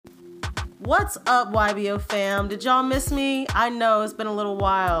What's up, YBO fam? Did y'all miss me? I know it's been a little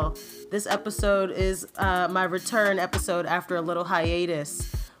while. This episode is my return episode after a little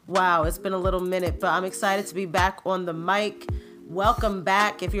hiatus. Wow, it's been a little minute, but I'm excited to be back on the mic. Welcome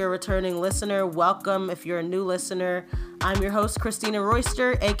back if you're a returning listener. Welcome if you're a new listener. I'm your host, Christina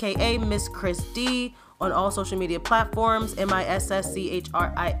Royster, aka Miss Chris D, on all social media platforms, MISSCHRISDEE.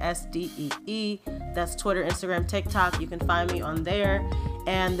 That's Twitter, Instagram, TikTok. You can find me on there.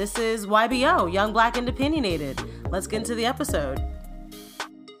 And this is YBO, Young Black and Opinionated. Let's get into the episode.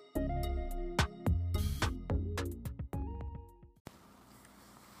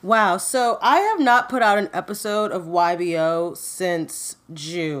 Wow, so I have not put out an episode of YBO since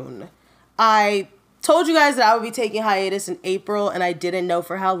June. I told you guys that I would be taking hiatus in April, and I didn't know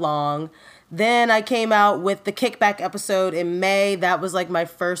for how long. Then I came out with the Kickback episode in May. That was like my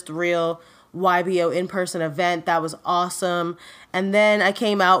first real YBO in-person event. That was awesome. And then I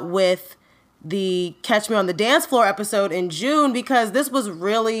came out with the Catch Me on the Dance Floor episode in June because this was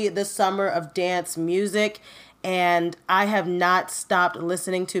really the summer of dance music. And I have not stopped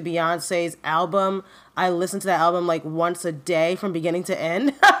listening to Beyonce's album. I listen to that album like once a day from beginning to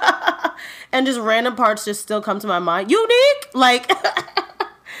end. And just random parts just still come to my mind. Unique! Like...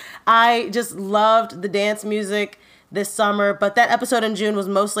 I just loved the dance music this summer, but that episode in June was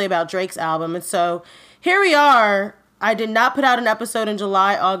mostly about Drake's album. And so here we are. I did not put out an episode in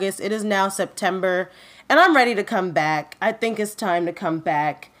July, August. It is now September, and I'm ready to come back. I think it's time to come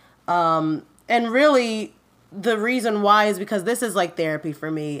back. And really, the reason why is because this is like therapy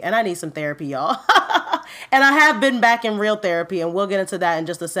for me, and I need some therapy, y'all. And I have been back in real therapy, and we'll get into that in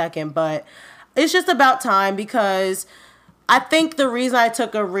just a second, but it's just about time because I think the reason I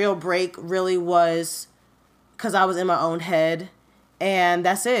took a real break really was because I was in my own head, and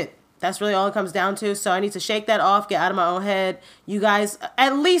that's it. That's really all it comes down to. So I need to shake that off, get out of my own head. You guys,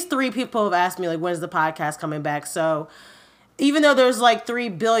 at least 3 people have asked me, like, when's the podcast coming back? So even though there's like 3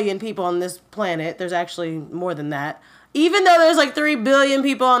 billion people on this planet, there's actually more than that. Even though there's like 3 billion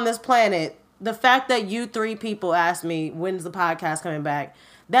people on this planet, the fact that you 3 people asked me, when's the podcast coming back?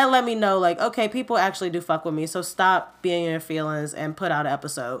 That let me know, like, okay, people actually do fuck with me. So stop being in your feelings and put out an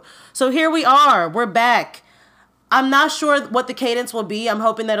episode. So here we are. We're back. I'm not sure what the cadence will be. I'm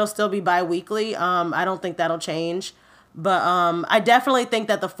hoping that it'll still be bi-weekly. I don't think that'll change. But I definitely think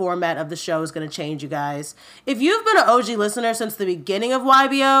that the format of the show is going to change, you guys. If you've been an OG listener since the beginning of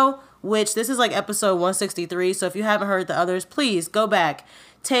YBO, which this is like episode 163, so if you haven't heard the others, please go back.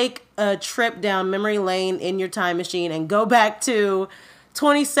 Take a trip down memory lane in your time machine and go back to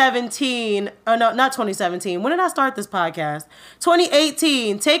 2017. Oh no, not 2017. When did I start this podcast?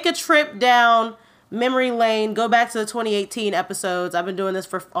 2018. Take a trip down memory lane. Go back to the 2018 episodes. I've been doing this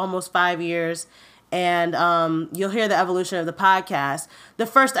for almost 5 years, and you'll hear the evolution of the podcast. The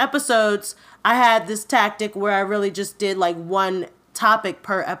first episodes, I had this tactic where I really just did like one topic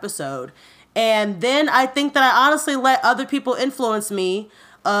per episode, and then I think that I honestly let other people influence me.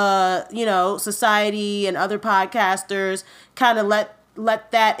 Society and other podcasters kind of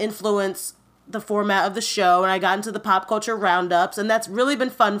let that influence the format of the show, and I got into the pop culture roundups, and that's really been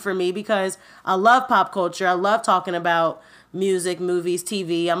fun for me because I love pop culture. I love talking about music, movies,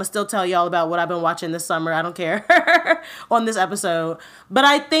 TV. I'm gonna still tell y'all about what I've been watching this summer. I don't care on this episode. But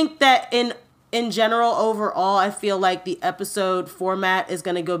I think that in general, overall, I feel like the episode format is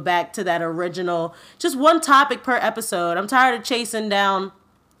gonna go back to that original, just one topic per episode. I'm tired of chasing down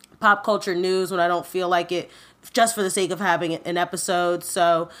pop culture news when I don't feel like it, just for the sake of having an episode.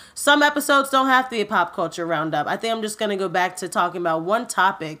 So some episodes don't have to be a pop culture roundup. I think I'm just going to go back to talking about one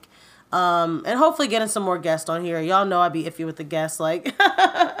topic, and hopefully getting some more guests on here. Y'all know I'd be iffy with the guests, like,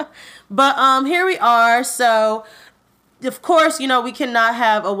 but here we are. So of course, we cannot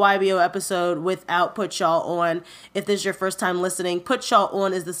have a YBO episode without Put Y'all On. If this is your first time listening, Put Y'all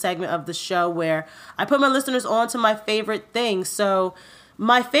On is the segment of the show where I put my listeners on to my favorite things. So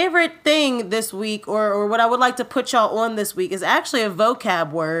my favorite thing this week, or what I would like to put y'all on this week, is actually a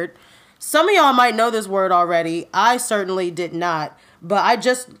vocab word. Some of y'all might know this word already. I certainly did not. But I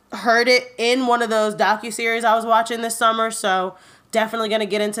just heard it in one of those docuseries I was watching this summer. So definitely going to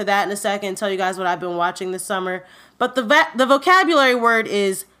get into that in a second and tell you guys what I've been watching this summer. But the vocabulary word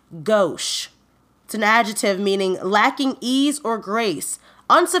is gauche. It's an adjective meaning lacking ease or grace,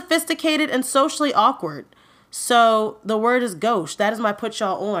 unsophisticated and socially awkward. So the word is gauche. That is my put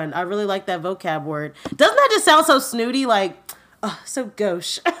y'all on. I really like that vocab word. Doesn't that just sound so snooty? Like, oh, so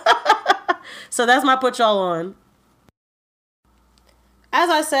gauche. So that's my put y'all on. As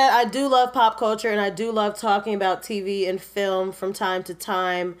I said, I do love pop culture, and I do love talking about TV and film from time to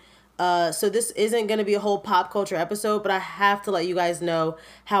time. So this isn't going to be a whole pop culture episode, but I have to let you guys know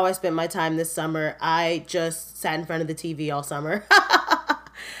how I spent my time this summer. I just sat in front of the TV all summer.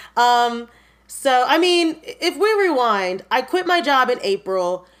 So, I mean, if we rewind, I quit my job in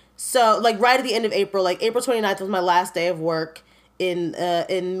April. So, like, right at the end of April, like, April 29th was my last day of work in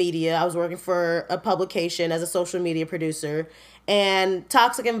media. I was working for a publication as a social media producer. And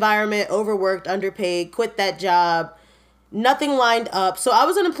toxic environment, overworked, underpaid, quit that job. Nothing lined up. So, I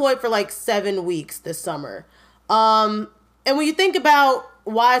was unemployed for, like, 7 weeks this summer. And when you think about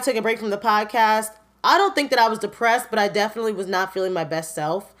why I took a break from the podcast, I don't think that I was depressed, but I definitely was not feeling my best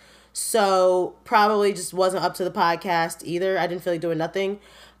self. So probably just wasn't up to the podcast either. I didn't feel like doing nothing.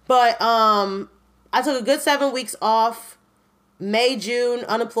 But I took a good 7 weeks off. May, June,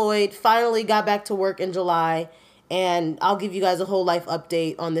 unemployed. Finally got back to work in July. And I'll give you guys a whole life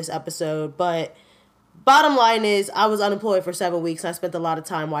update on this episode. But bottom line is I was unemployed for 7 weeks. And I spent a lot of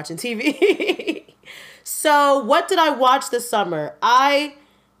time watching TV. So what did I watch this summer? I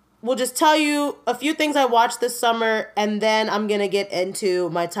will just tell you a few things I watched this summer, and then I'm going to get into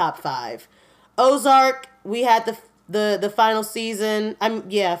my top 5. Ozark, we had the final season.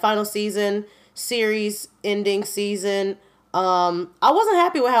 Final season, series ending season. I wasn't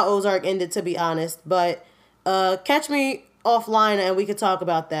happy with how Ozark ended, to be honest, but catch me offline and we could talk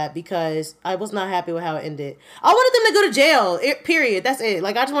about that because I was not happy with how it ended. I wanted them to go to jail, period. That's it.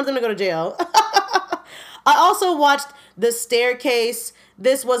 Like, I just wanted them to go to jail. I also watched The Staircase.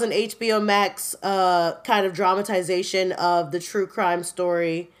 This was an HBO Max kind of dramatization of the true crime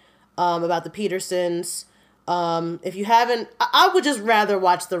story about the Petersons. If you haven't, I would just rather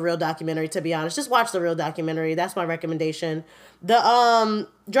watch the real documentary, to be honest. Just watch the real documentary. That's my recommendation. The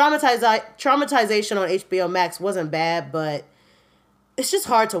traumatization on HBO Max wasn't bad, but it's just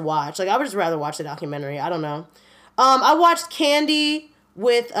hard to watch. Like, I would just rather watch the documentary. I don't know. I watched Candy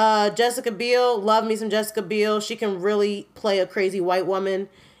with Jessica Biel. Love me some Jessica Biel. She can really play a crazy white woman,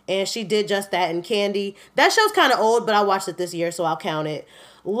 and she did just that in Candy. That show's kind of old, but I watched it this year, so I'll count it.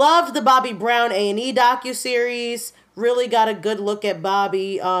 Loved the Bobby Brown A&E docuseries. Really got a good look at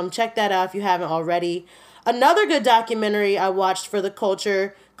Bobby. Check that out if you haven't already. Another good documentary I watched for the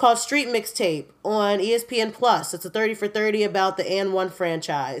culture called Street Mixtape on ESPN Plus. It's a 30 for 30 about the AND1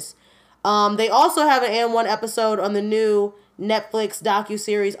 franchise. They also have an AND1 episode on the new Netflix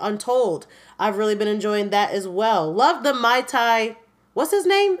docuseries Untold. I've really been enjoying that as well. Love the Mai Tai, what's his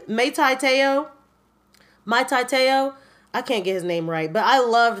name? Mai Tai Teo? I can't get his name right, but I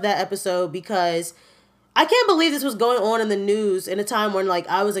loved that episode because I can't believe this was going on in the news in a time when, like,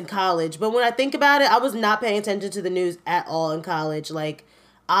 I was in college. But when I think about it, I was not paying attention to the news at all in college. Like,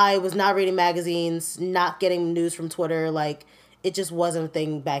 I was not reading magazines, not getting news from Twitter. Like, it just wasn't a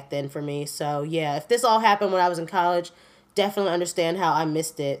thing back then for me. So, yeah, if this all happened when I was in college, definitely understand how I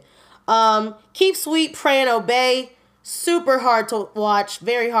missed it. Keep Sweet, Pray and Obey. Super hard to watch,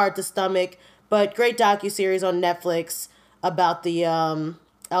 very hard to stomach, but great docuseries on Netflix about the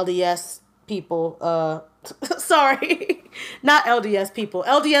LDS people. Sorry, not LDS people.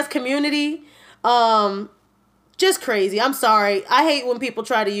 LDS community. Just crazy. I'm sorry. I hate when people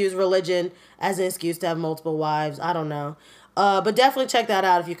try to use religion as an excuse to have multiple wives. I don't know. But definitely check that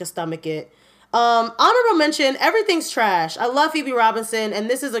out if you can stomach it. Honorable mention, Everything's Trash. I love Phoebe Robinson, and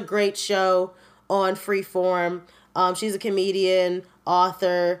this is a great show on Freeform. She's a comedian,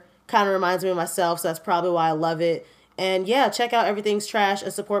 author, kind of reminds me of myself, so that's probably why I love it. And yeah, check out Everything's Trash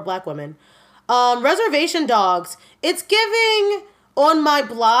and support Black women. Reservation Dogs. It's giving On My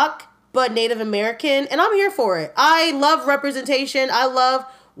Block, but Native American, and I'm here for it. I love representation. I love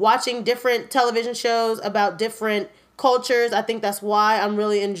watching different television shows about different cultures. I think that's why I'm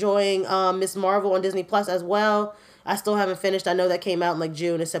really enjoying Ms. Marvel on Disney Plus as well. I still haven't finished. I know that came out in like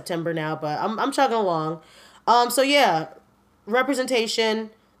June and September now, but I'm chugging along. So yeah, representation,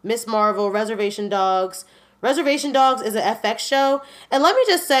 Ms. Marvel, Reservation Dogs. Reservation Dogs is an FX show, and let me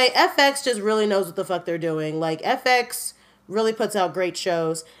just say, FX just really knows what the fuck they're doing. Like, FX really puts out great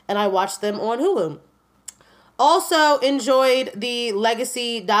shows, and I watched them on Hulu. Also enjoyed the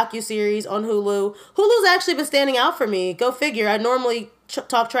Legacy docuseries on Hulu. Hulu's actually been standing out for me. Go figure. I normally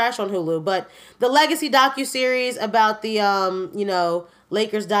talk trash on Hulu, but the Legacy docuseries about the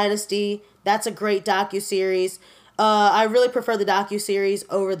Lakers dynasty, that's a great docuseries. I really prefer the docuseries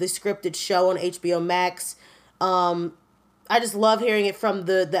over the scripted show on HBO Max. I just love hearing it from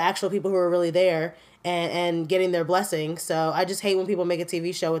the actual people who are really there and getting their blessings. So I just hate when people make a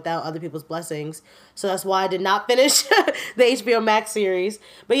TV show without other people's blessings. So that's why I did not finish the HBO Max series.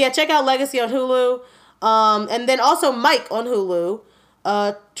 But yeah, check out Legacy on Hulu. And then also Mike on Hulu.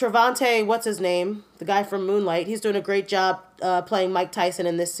 Trevante, what's his name? The guy from Moonlight. He's doing a great job playing Mike Tyson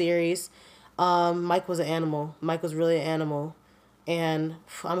in this series. Mike was an animal. Mike was really an animal. And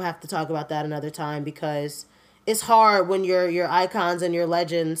I'm going to have to talk about that another time because it's hard when your icons and your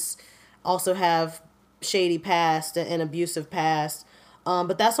legends also have shady past and abusive past.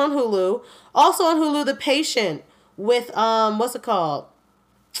 But that's on Hulu. Also on Hulu, The Patient with, what's it called?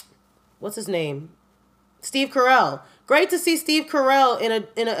 What's his name? Steve Carell. Great to see Steve Carell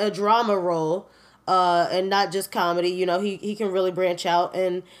in a drama role, and not just comedy. You know, he can really branch out.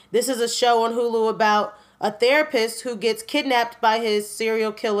 And this is a show on Hulu about a therapist who gets kidnapped by his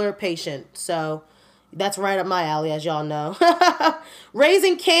serial killer patient. So that's right up my alley, as y'all know.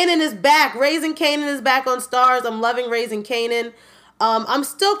 Raising Kanan is back. Raising Kanan is back on Starz. I'm loving Raising Kanan. I'm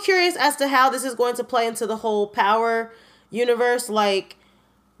still curious as to how this is going to play into the whole Power universe. Like,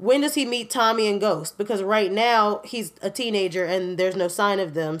 when does he meet Tommy and Ghost? Because right now he's a teenager and there's no sign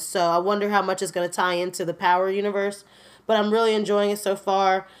of them. So I wonder how much is going to tie into the Power universe. But I'm really enjoying it so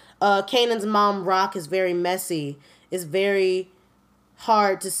far. Kanan's mom, Rock, is very messy. It's very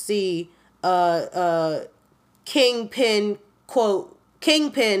hard to see kingpin, quote,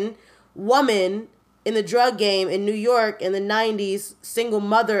 kingpin woman in the drug game in New York in the 90s, single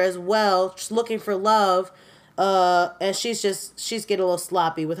mother as well, just looking for love. And she's getting a little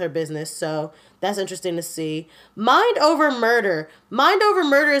sloppy with her business. So that's interesting to see. Mind Over Murder. Mind Over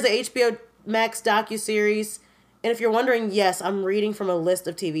Murder is an HBO Max docuseries. And if you're wondering, yes, I'm reading from a list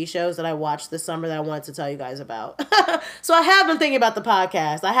of TV shows that I watched this summer that I wanted to tell you guys about. So I have been thinking about the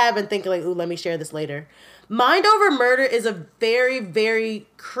podcast. I have been thinking like, ooh, let me share this later. Mind Over Murder is a very, very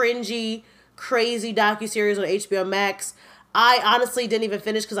cringy, crazy docuseries on HBO Max. I honestly didn't even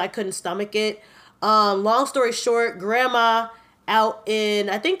finish because I couldn't stomach it. Long story short, grandma out in,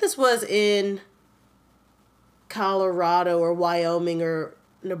 I think this was in Colorado or Wyoming or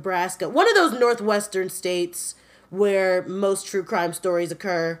Nebraska, one of those northwestern states where most true crime stories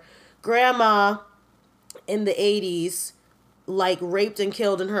occur. Grandma in the 80s, like, raped and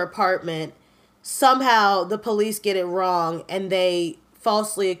killed in her apartment. Somehow the police get it wrong and they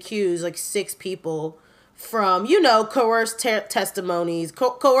falsely accuse like 6 people from, you know, coerced testimonies,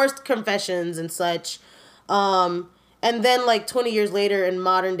 coerced confessions and such. And then like 20 years later in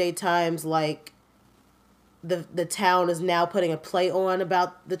modern day times, like the town is now putting a play on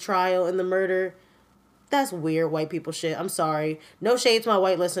about the trial and the murder. That's weird white people shit. I'm sorry. No shade to my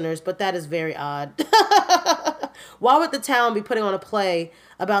white listeners, but that is very odd. Why would the town be putting on a play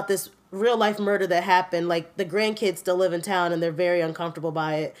about this real life murder that happened? Like, the grandkids still live in town and they're very uncomfortable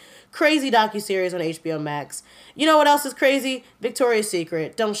by it. Crazy docuseries on HBO Max. You know what else is crazy? Victoria's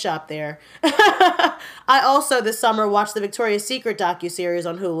Secret. Don't shop there. I also this summer watched the Victoria's Secret docuseries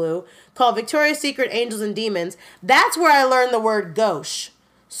on Hulu called Victoria's Secret Angels and Demons. That's where I learned the word gauche.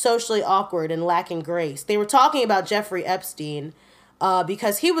 Socially awkward and lacking grace. They were talking about Jeffrey Epstein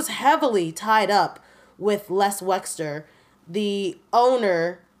because he was heavily tied up with Les Wexner, the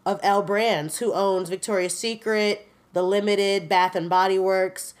owner of L Brands, who owns Victoria's Secret, The Limited, Bath and Body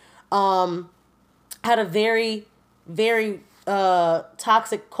Works. Had a very, very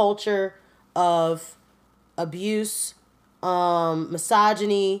toxic culture of abuse,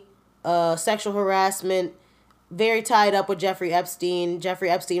 misogyny, sexual harassment. Very tied up with Jeffrey Epstein. Jeffrey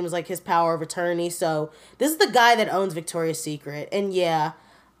Epstein was like his power of attorney. So this is the guy that owns Victoria's Secret. And yeah,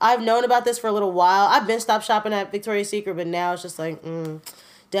 I've known about this for a little while. I've been stopped shopping at Victoria's Secret, but now it's just like,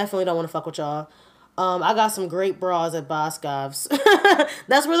 definitely don't want to fuck with y'all. I got some great bras at Boscov's.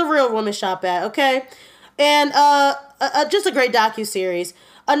 That's where the real women shop at, okay? And just a great docuseries.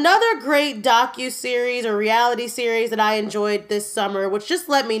 Another great docuseries or reality series that I enjoyed this summer, which just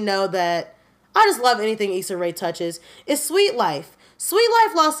let me know that I just love anything Issa Rae touches, is Sweet Life. Sweet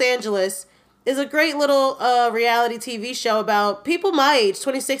Life Los Angeles is a great little reality TV show about people my age,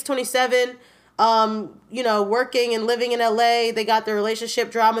 26, 27, you know, working and living in LA. They got their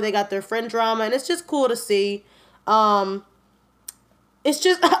relationship drama, they got their friend drama, and it's just cool to see. It's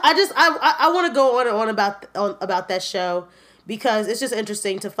just, I want to go on and on about that show because it's just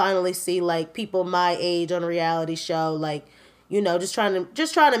interesting to finally see like people my age on a reality show, like, you know, just trying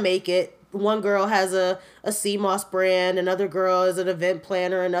to make it. One girl has a CMOS brand, another girl is an event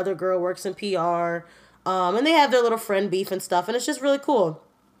planner, another girl works in PR, and they have their little friend beef and stuff, and it's just really cool.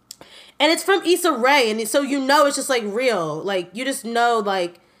 And it's from Issa Rae, and so you know it's just like real. Like, you just know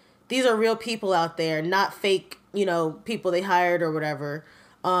like these are real people out there, not fake, you know, people they hired or whatever.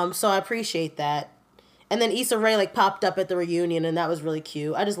 So I appreciate that. And then Issa Rae like popped up at the reunion, and that was really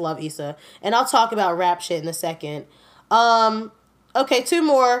cute. I just love Issa. And I'll talk about rap shit in a second. Okay, 2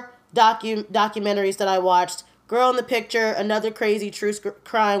 more documentaries that I watched. Girl in the Picture, another crazy true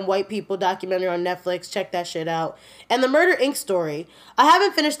crime white people documentary on Netflix. Check that shit out. And the Murder Inc. story. I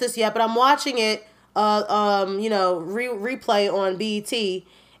haven't finished this yet, but I'm watching it, replay on BET.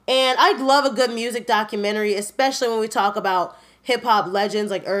 And I love a good music documentary, especially when we talk about hip hop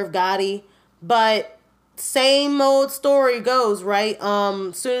legends like Irv Gotti. But same old story goes, right?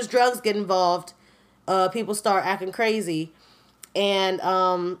 As soon as drugs get involved, people start acting crazy. And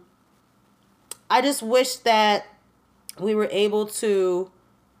I just wish that we were able to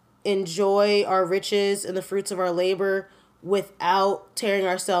enjoy our riches and the fruits of our labor without tearing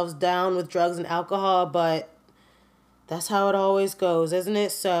ourselves down with drugs and alcohol, but that's how it always goes, isn't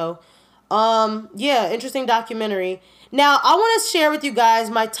it? So, interesting documentary. Now, I want to share with you guys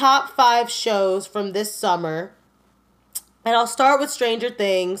my top 5 shows from this summer. And I'll start with Stranger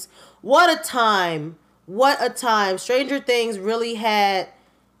Things. What a time. What a time. Stranger Things really had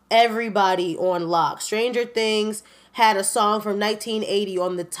everybody on lock. Stranger Things had a song from 1980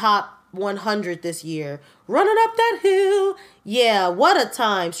 on the top 100 this year. Running Up That Hill. Yeah, what a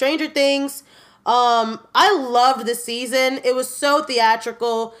time. Stranger Things. I loved this season. It was so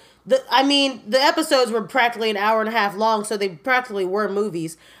theatrical. The episodes were practically an hour and a half long, so they practically were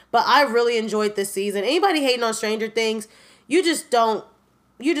movies. But I really enjoyed this season. Anybody hating on Stranger Things, you just don't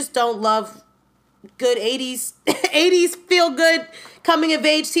love good 80s 80s feel good coming of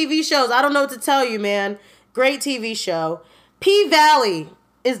age TV shows. I don't know what to tell you, man. Great TV show. P-Valley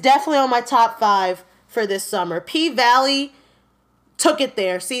is definitely on my top 5 for this summer. P-Valley took it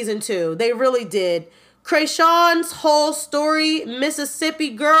there, season 2. They really did. Krayshawn's whole story,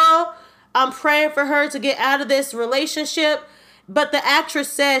 Mississippi girl, I'm praying for her to get out of this relationship. But the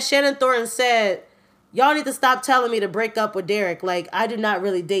actress said, Shannon Thornton said, y'all need to stop telling me to break up with Derek. Like, I do not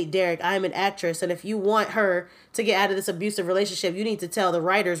really date Derek. I am an actress. And if you want her to get out of this abusive relationship, you need to tell the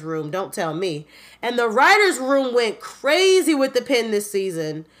writer's room. Don't tell me. And the writer's room went crazy with the pen this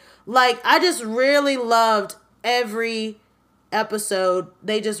season. Like, I just really loved every episode.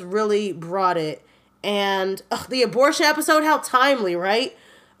 They just really brought it. And the abortion episode, how timely, right?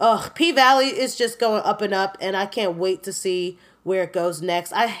 P-Valley is just going up and up, and I can't wait to see where it goes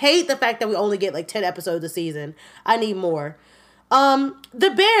next. I hate the fact that we only get like 10 episodes a season. I need more. The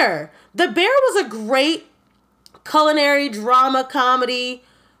Bear. The Bear was a great culinary drama comedy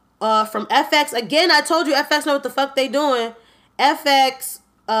from FX. Again, I told you FX know what the fuck they doing. FX,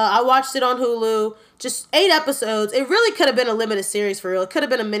 I watched it on Hulu. Just 8 episodes. It really could have been a limited series for real. It could have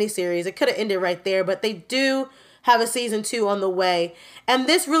been a mini series. It could have ended right there, but they do have a season 2 on the way. And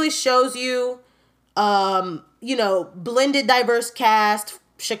this really shows you, blended diverse cast,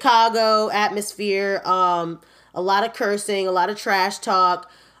 Chicago atmosphere, a lot of cursing, a lot of trash talk,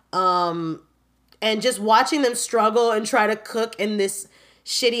 and just watching them struggle and try to cook in this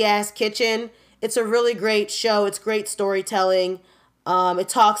shitty ass kitchen. It's a really great show. It's great storytelling. It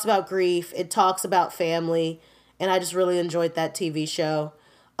talks about grief. It talks about family. And I just really enjoyed that TV show.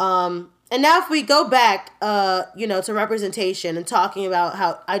 And now if we go back, to representation and talking about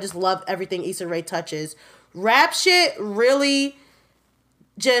how I just love everything Issa Rae touches. Rap Shit really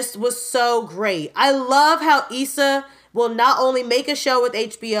just was so great. I love how Issa will not only make a show with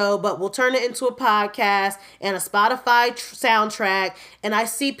HBO, but will turn it into a podcast and a Spotify soundtrack. And I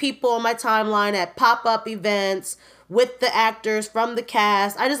see people on my timeline at pop-up events with the actors from the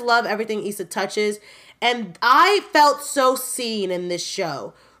cast. I just love everything Issa touches. And I felt so seen in this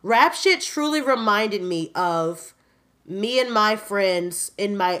show. Rap Shit truly reminded me of me and my friends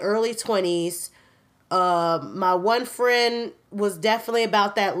in my early 20s. My one friend was definitely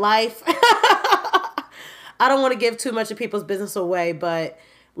about that life. I don't want to give too much of people's business away, but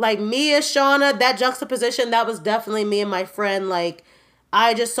like Mia, Shauna, that juxtaposition, that was definitely me and my friend. Like,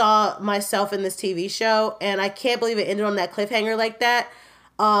 I just saw myself in this TV show, and I can't believe it ended on that cliffhanger like that.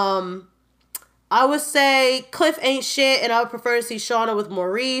 I would say Cliff ain't shit, and I would prefer to see Shauna with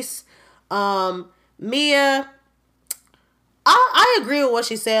Maurice. Mia, I agree with what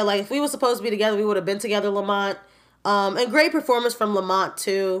she said. Like, if we were supposed to be together, we would have been together, Lamont. And great performance from Lamont,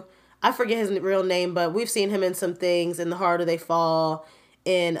 too. I forget his real name, but we've seen him in some things, in The Harder They Fall.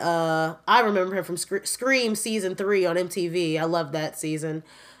 And I remember him from Scream Season 3 on MTV. I love that season.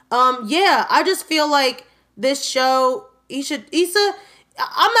 I just feel like this show, Issa,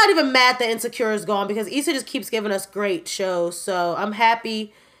 I'm not even mad that Insecure is gone because Issa just keeps giving us great shows. So I'm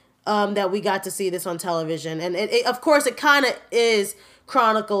happy that we got to see this on television. And it of course, it kind of is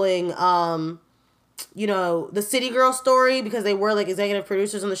chronicling, the City Girl story because they were like executive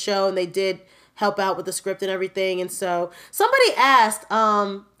producers on the show and they did help out with the script and everything. And so somebody asked,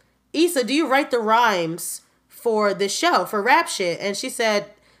 Issa, do you write the rhymes for this show, for Rap Shit? And she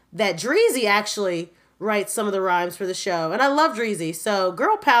said that Dreezy actually writes some of the rhymes for the show. And I love Dreezy. So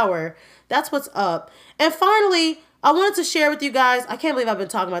girl power. That's what's up. And finally, I wanted to share with you guys. I can't believe I've been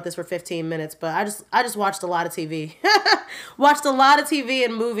talking about this for 15 minutes, but I just watched a lot of TV. Watched a lot of TV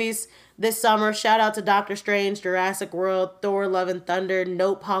and movies this summer. Shout out to Doctor Strange, Jurassic World, Thor, Love and Thunder,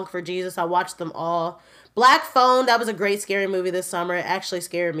 Nope, Honk for Jesus. I watched them all. Black Phone, that was a great scary movie this summer. It actually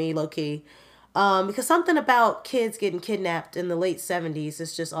scared me low-key. Because something about kids getting kidnapped in the late 70s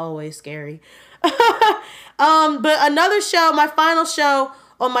is just always scary. But another show, my final show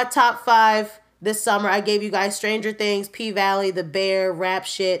on my top 5 this summer, I gave you guys Stranger Things, P-Valley, The Bear, Rap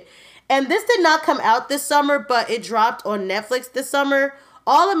Shit. And this did not come out this summer, but it dropped on Netflix this summer.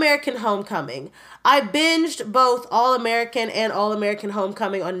 All American Homecoming. I binged both All American and All American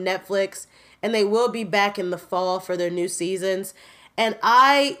Homecoming on Netflix, and they will be back in the fall for their new seasons. And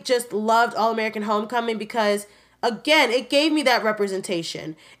I just loved All American Homecoming because, again, it gave me that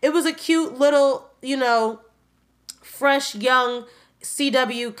representation. It was a cute little, fresh, young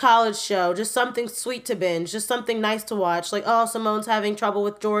CW college show. Just something sweet to binge. Just something nice to watch. Like, oh, Simone's having trouble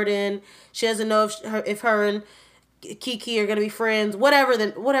with Jordan. She doesn't know if her and Kiki are going to be friends. Whatever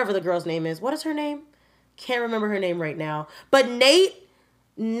the girl's name is. What is her name? Can't remember her name right now. But Nate,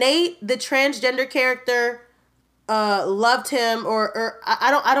 the transgender character, loved him, or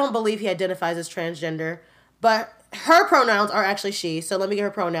I don't believe he identifies as transgender, but her pronouns are actually she, so let me get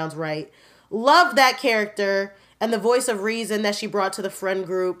her pronouns right. Loved that character and the voice of reason that she brought to the friend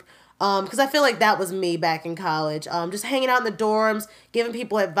group, because I feel like that was me back in college, just hanging out in the dorms, giving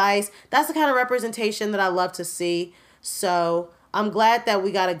people advice. That's the kind of representation that I love to see, so I'm glad that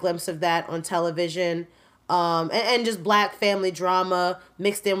we got a glimpse of that on television, and just Black family drama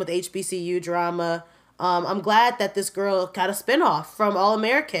mixed in with HBCU drama. I'm glad that this girl got a spinoff from All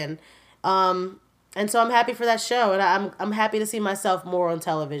American. And so I'm happy for that show, and I'm happy to see myself more on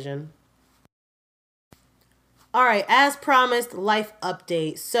television. All right, as promised, life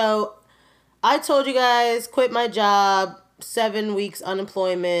update. So I told you guys, quit my job, 7 weeks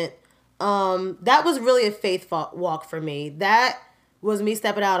unemployment. That was really a faith walk for me. That was me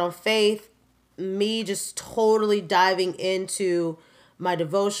stepping out on faith, me just totally diving into my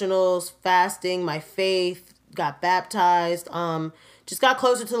devotionals, fasting, my faith, got baptized, just got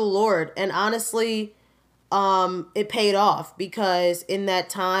closer to the Lord. And honestly, it paid off because in that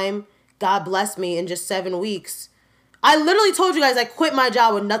time, God blessed me in just 7 weeks. I literally told you guys I quit my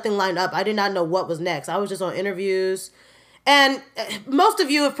job with nothing lined up. I did not know what was next. I was just on interviews. And most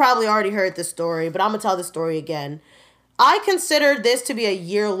of you have probably already heard this story, but I'm going to tell this story again. I considered this to be a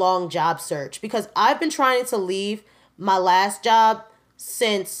year-long job search because I've been trying to leave my last job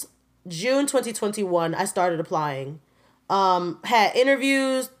since June 2021. I started applying. Had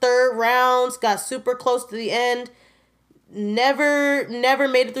interviews, 3rd rounds, got super close to the end. Never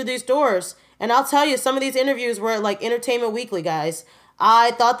made it through these doors. And I'll tell you, some of these interviews were like Entertainment Weekly, guys.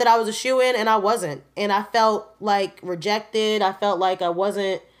 I thought that I was a shoo-in and I wasn't. And I felt like rejected. I felt like I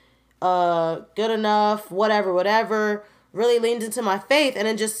wasn't good enough, whatever. Really leaned into my faith. And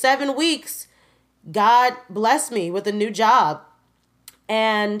in just 7 weeks, God blessed me with a new job.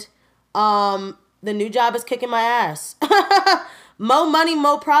 And the new job is kicking my ass. Mo money,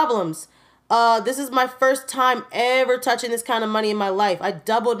 mo problems. This is my first time ever touching this kind of money in my life. I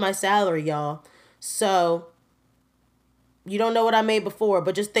doubled my salary, y'all. So, you don't know what I made before,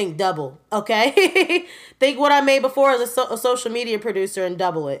 but just think double, okay? Think what I made before as a social media producer and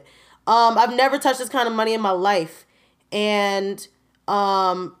double it. I've never touched this kind of money in my life. And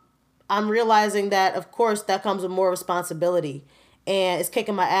I'm realizing that, of course, that comes with more responsibility. And it's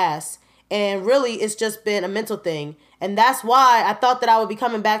kicking my ass. And really, it's just been a mental thing. And that's why I thought that I would be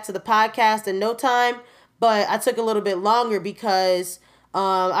coming back to the podcast in no time. But I took a little bit longer because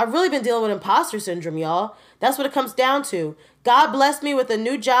I've really been dealing with imposter syndrome, y'all. That's what it comes down to. God blessed me with a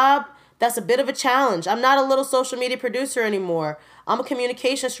new job. That's a bit of a challenge. I'm not a little social media producer anymore. I'm a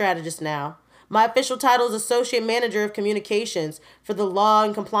communication strategist now. My official title is Associate Manager of Communications for the Law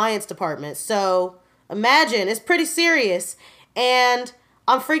and Compliance Department. So imagine, it's pretty serious. And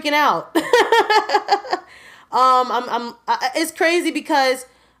I'm freaking out. It's crazy because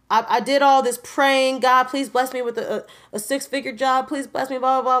I did all this praying. God, please bless me with a 6-figure job. Please bless me,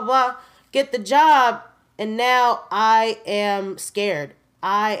 blah, blah, blah. Get the job. And now I am scared.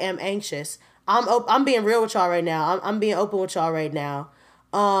 I am anxious. I'm being real with y'all right now. I'm being open with y'all right now.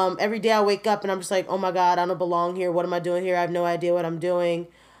 Every day I wake up and I'm just like, oh my God, I don't belong here. What am I doing here? I have no idea what I'm doing.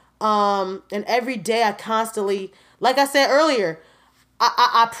 And every day I constantly, like I said earlier,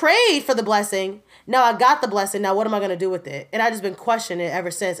 I prayed for the blessing. Now I got the blessing. Now what am I going to do with it? And I just been questioning it ever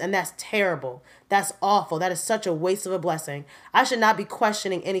since. And that's terrible. That's awful. That is such a waste of a blessing. I should not be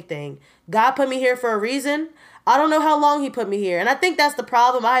questioning anything. God put me here for a reason. I don't know how long he put me here. And I think that's the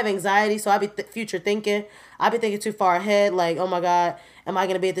problem. I have anxiety, so I be future thinking. I be thinking too far ahead. Like, oh my God, am I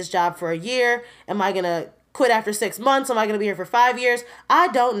going to be at this job for a year? Am I going to quit after 6 months? Am I going to be here for 5 years? I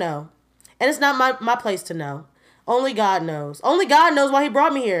don't know. And it's not my place to know. Only God knows. Only God knows why he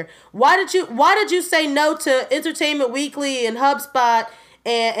brought me here. Why did you say no to Entertainment Weekly and HubSpot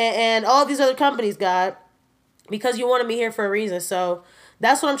and all these other companies, God? Because you wanted me here for a reason. So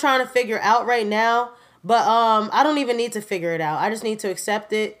that's what I'm trying to figure out right now. But I don't even need to figure it out. I just need to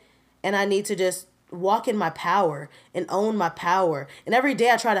accept it, and I need to just walk in my power and own my power. And every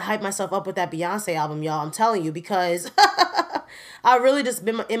day I try to hype myself up with that Beyonce album, y'all. I'm telling you, because I really just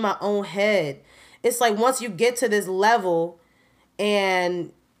been in my own head. It's like once you get to this level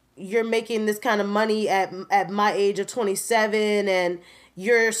and you're making this kind of money at my age of 27 and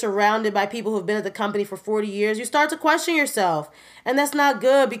you're surrounded by people who've been at the company for 40 years, you start to question yourself. And that's not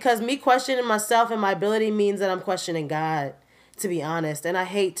good, because me questioning myself and my ability means that I'm questioning God, to be honest. And I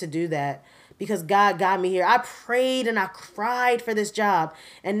hate to do that because God got me here. I prayed and I cried for this job.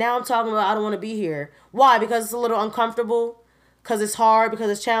 And now I'm talking about I don't want to be here. Why? Because it's a little uncomfortable? Because it's hard? Because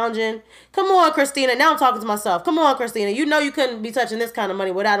it's challenging? Come on, Christina. Now I'm talking to myself. Come on, Christina. You know you couldn't be touching this kind of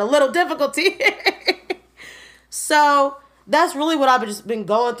money without a little difficulty. So that's really what I've just been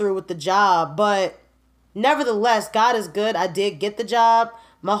going through with the job. But nevertheless, God is good. I did get the job.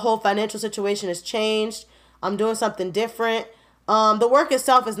 My whole financial situation has changed. I'm doing something different. The work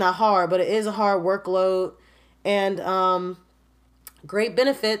itself is not hard, but it is a hard workload. And great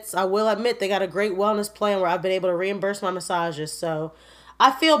benefits. I will admit they got a great wellness plan where I've been able to reimburse my massages. So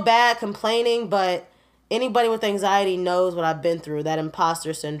I feel bad complaining, but anybody with anxiety knows what I've been through, that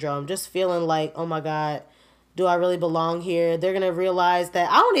imposter syndrome. Just feeling like, oh my God, do I really belong here? They're going to realize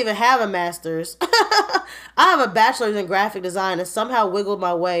that I don't even have a master's. I have a bachelor's in graphic design and somehow wiggled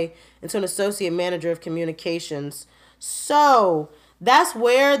my way into an associate manager of communications. So that's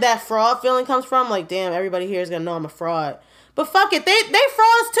where that fraud feeling comes from. Like, damn, everybody here is going to know I'm a fraud. But fuck it, they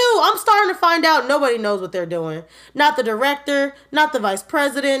frauds too. I'm starting to find out nobody knows what they're doing. Not the director, not the vice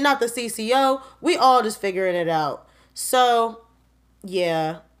president, not the CCO. We all just figuring it out. So,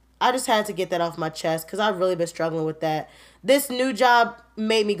 yeah, I just had to get that off my chest because I've really been struggling with that. This new job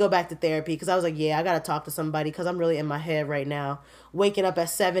made me go back to therapy because I was like, yeah, I got to talk to somebody because I'm really in my head right now. Waking up at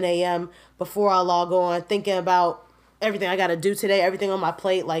 7 a.m. before I log on, thinking about everything I got to do today, everything on my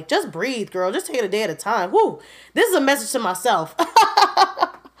plate. Like, just breathe, girl. Just take it a day at a time. Woo. This is a message to myself.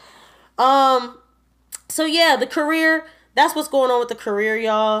 So yeah, the career, that's what's going on with the career,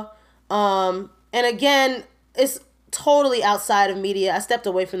 y'all. And again, it's totally outside of media. I stepped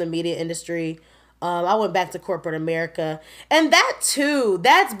away from the media industry. I went back to corporate America. And that too,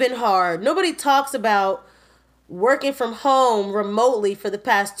 that's been hard. Nobody talks about working from home remotely for the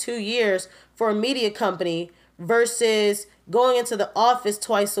past 2 years for a media company versus going into the office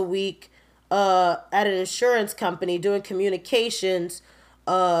twice a week at an insurance company doing communications,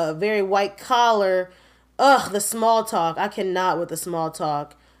 very white collar. Ugh, the small talk. I cannot with the small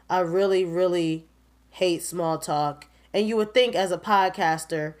talk. I really, really hate small talk. And you would think as a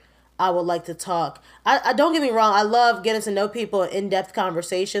podcaster, I would like to talk. I don't get me wrong. I love getting to know people in in-depth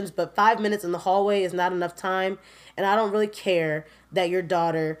conversations, but 5 minutes in the hallway is not enough time. And I don't really care that your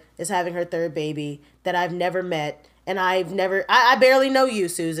daughter is having her third baby that I've never met. And I barely know you,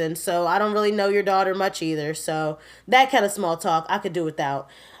 Susan. So I don't really know your daughter much either. So that kind of small talk I could do without.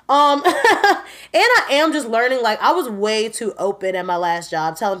 And I am just learning, like, I was way too open at my last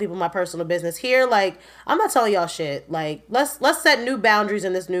job, telling people my personal business. Here, like, I'm not telling y'all shit. Like, let's set new boundaries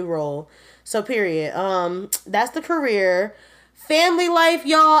in this new role. So, period. That's the career. Family life,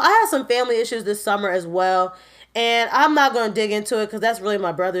 y'all. I had some family issues this summer as well. And I'm not going to dig into it because that's really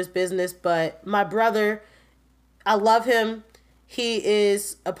my brother's business. But my brother, I love him. He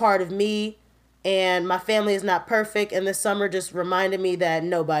is a part of me. And my family is not perfect. And this summer just reminded me that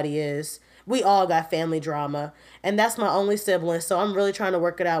nobody is. We all got family drama. And that's my only sibling. So I'm really trying to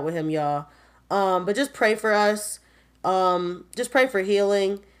work it out with him, y'all. But just pray for us. Just pray for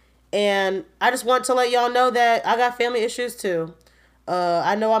healing. And I just want to let y'all know that I got family issues too.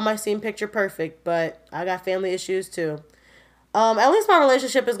 I know I might seem picture perfect, but I got family issues too. At least my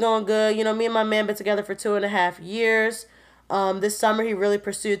relationship is going good. You know, me and my man been together for 2.5 years. This summer, he really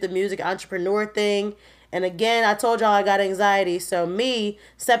pursued the music entrepreneur thing. And again, I told y'all I got anxiety. So me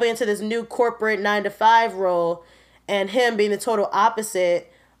stepping into this new corporate 9-to-5 role and him being the total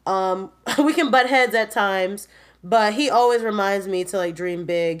opposite, we can butt heads at times. But he always reminds me to like dream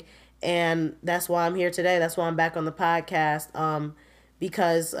big, and that's why I'm here today. That's why I'm back on the podcast.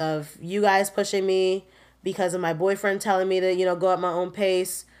 Because of you guys pushing me, because of my boyfriend telling me to, go at my own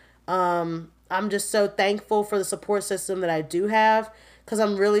pace. I'm just so thankful for the support system that I do have, because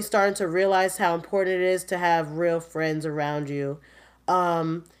I'm really starting to realize how important it is to have real friends around you.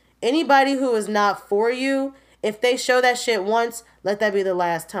 Anybody who is not for you, if they show that shit once, let that be the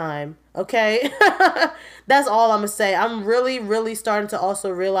last time. Okay? That's all I'm going to say. I'm really, really starting to also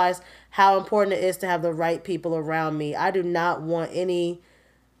realize how important it is to have the right people around me. I do not want any...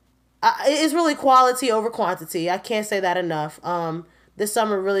 it's really quality over quantity. I can't say that enough. This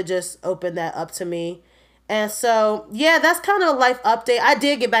summer really just opened that up to me. And so, yeah, that's kind of a life update. I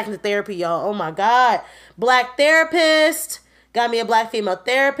did get back into therapy, y'all. Oh, my God. Black therapist. Got me a black female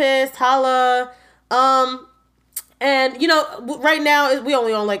therapist. Holla. And, right now, we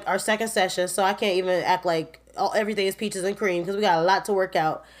only on, like, our second session, so I can't even act like everything is peaches and cream, because we got a lot to work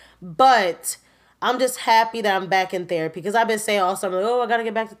out. But I'm just happy that I'm back in therapy, because I've been saying all summer, I got to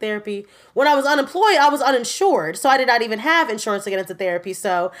get back to therapy. When I was unemployed, I was uninsured, so I did not even have insurance to get into therapy.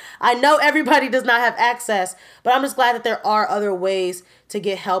 So I know everybody does not have access, but I'm just glad that there are other ways to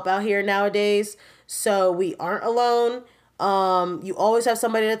get help out here nowadays, so we aren't alone. You always have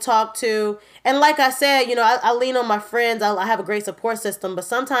somebody to talk to. And like I said, I lean on my friends. I have a great support system, but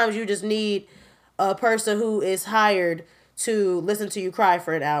sometimes you just need a person who is hired to listen to you cry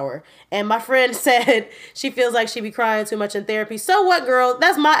for an hour. And my friend said she feels like she be crying too much in therapy. So what, girl?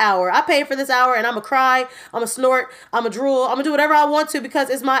 That's my hour. I paid for this hour, and I'm going to cry. I'm going to snort. I'm going to drool. I'm going to do whatever I want to, because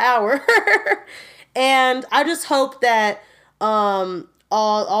it's my hour. And I just hope that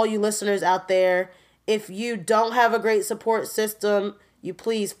all you listeners out there, if you don't have a great support system, you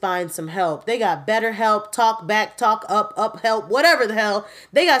please find some help. They got better help, talk back, talk up help, whatever the hell.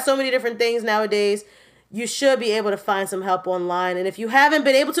 They got so many different things nowadays. You should be able to find some help online. And if you haven't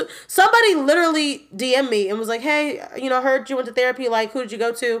been able to, somebody literally DM'd me and was like, hey, I heard you went to therapy. Like, who did you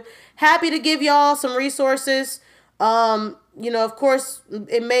go to? Happy to give y'all some resources. Of course,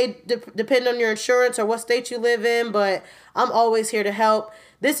 it may depend on your insurance or what state you live in, but I'm always here to help.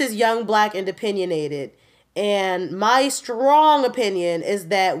 This is Young, Black, and Opinionated. And my strong opinion is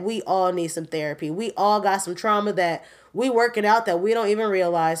that we all need some therapy. We all got some trauma that we working out that we don't even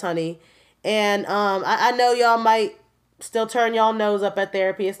realize, honey. And I know y'all might still turn y'all nose up at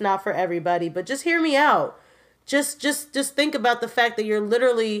therapy. It's not for everybody, but just hear me out. Just think about the fact that you're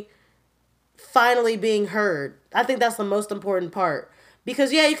literally finally being heard. I think that's the most important part.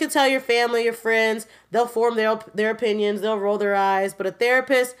 Because, yeah, you can tell your family, your friends, they'll form their opinions, they'll roll their eyes, but a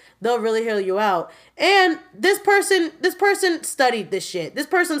therapist, they'll really hear you out. And this person studied this shit. This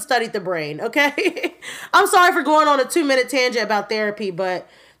person studied the brain, okay? I'm sorry for going on a 2-minute tangent about therapy, but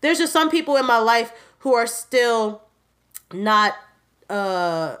there's just some people in my life who are still not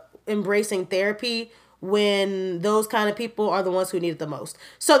embracing therapy, when those kind of people are the ones who need it the most.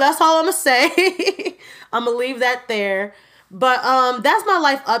 So that's all I'm going to say. I'm going to leave that there. But that's my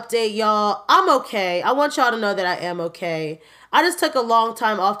life update, y'all. I'm okay. I want y'all to know that I am okay. I just took a long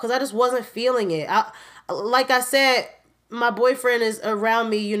time off because I just wasn't feeling it. Like I said, my boyfriend is around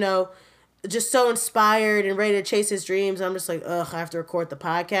me, just so inspired and ready to chase his dreams. I'm just like, I have to record the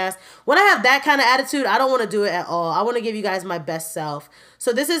podcast. When I have that kind of attitude, I don't want to do it at all. I want to give you guys my best self.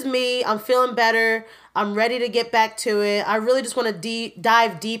 So this is me. I'm feeling better. I'm ready to get back to it. I really just want to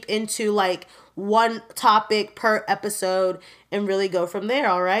dive deep into like one topic per episode and really go from there.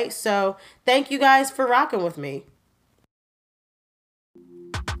 All right. So thank you guys for rocking with me.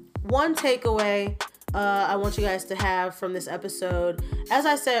 One takeaway I want you guys to have from this episode. As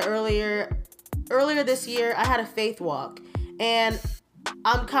I said earlier this year, I had a faith walk, and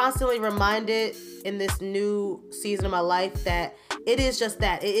I'm constantly reminded in this new season of my life that it is just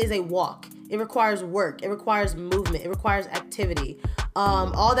that. It is a walk. It requires work. It requires movement. It requires activity.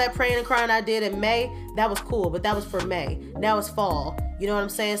 All that praying and crying I did in May, that was cool, but that was for May. Now it's fall. You know what I'm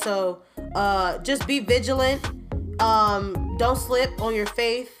saying? So just be vigilant. Don't slip on your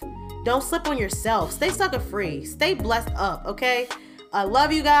faith. Don't slip on yourself. Stay sucker free. Stay blessed up, okay? I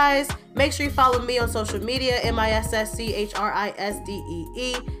love you guys. Make sure you follow me on social media, MISSCHRISDEE,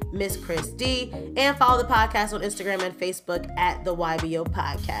 Miss Chris D, and follow the podcast on Instagram and Facebook at the YBO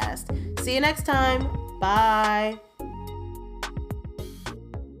Podcast. See you next time. Bye.